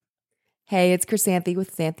Hey, it's Chrysanthi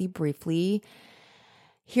with Xanthi Briefly.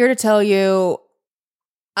 Here to tell you,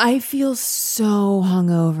 I feel so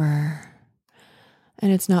hungover.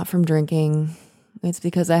 And it's not from drinking. It's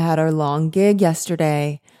because I had our long gig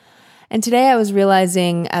yesterday. And today I was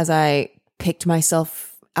realizing as I picked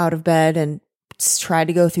myself out of bed and tried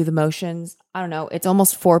to go through the motions, I don't know, it's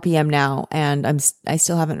almost 4 p.m. now and I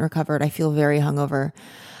still haven't recovered. I feel very hungover.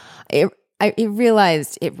 I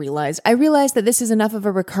realized that this is enough of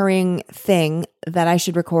a recurring thing that I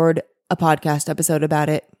should record a podcast episode about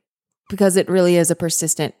it because it really is a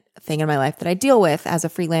persistent thing in my life that I deal with as a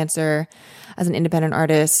freelancer, as an independent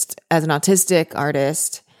artist, as an autistic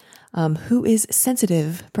artist, who is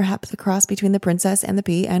sensitive, perhaps a cross between the princess and the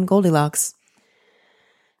pea and Goldilocks.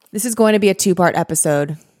 This is going to be a 2-part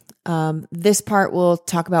episode. This part will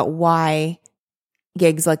talk about why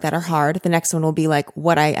gigs like that are hard. The next one will be like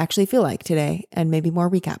what I actually feel like today and maybe more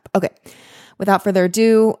recap. Okay. Without further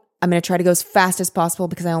ado, I'm going to try to go as fast as possible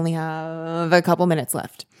because I only have a couple minutes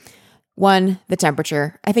left. 1, the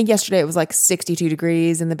temperature. I think yesterday it was like 62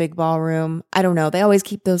 degrees in the big ballroom. I don't know. They always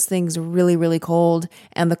keep those things really, really cold.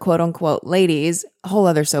 And the quote unquote ladies, a whole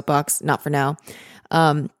other soapbox, not for now,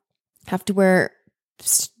 have to wear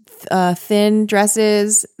thin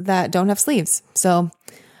dresses that don't have sleeves. So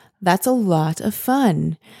that's a lot of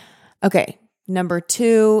fun. Okay. Number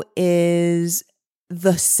 2 is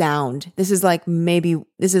the sound. This is like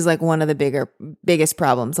one of the biggest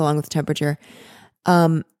problems along with temperature.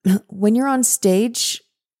 When you're on stage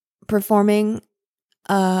performing,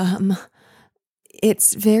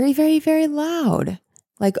 it's very, very, very loud.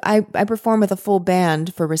 Like I perform with a full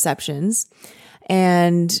band for receptions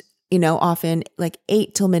and, often like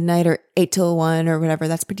 8 till midnight or 8 till 1 or whatever.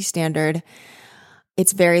 That's pretty standard.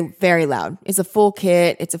 It's very, very loud. It's a full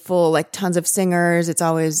kit. It's a full, like tons of singers. It's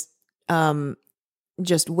always,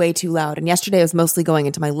 just way too loud. And yesterday I was mostly going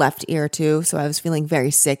into my left ear too. So I was feeling very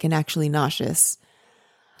sick and actually nauseous.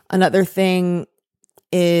 Another thing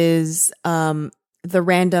is, the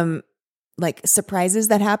random like surprises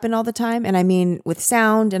that happen all the time. And I mean with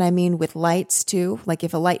sound and I mean with lights too. Like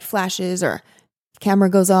if a light flashes or camera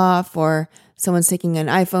goes off or someone's taking an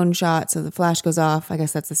iPhone shot, so the flash goes off. I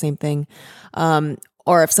guess that's the same thing.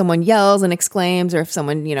 Or if someone yells and exclaims, or if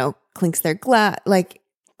someone, clinks their glass, like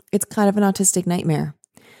it's kind of an autistic nightmare.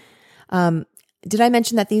 Did I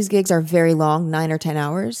mention that these gigs are very long, 9 or 10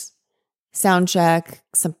 hours? Sound check,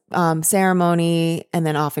 some ceremony, and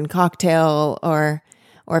then often cocktail, or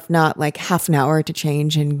if not, like half an hour to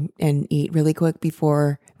change and eat really quick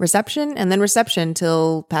before reception, and then reception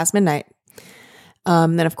till past midnight.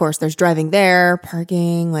 Then of course there's driving there,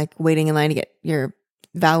 parking, like waiting in line to get your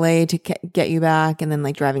valet to get you back, and then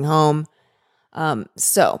like driving home.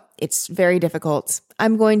 So it's very difficult.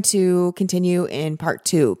 I'm going to continue in part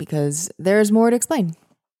 2 because there's more to explain.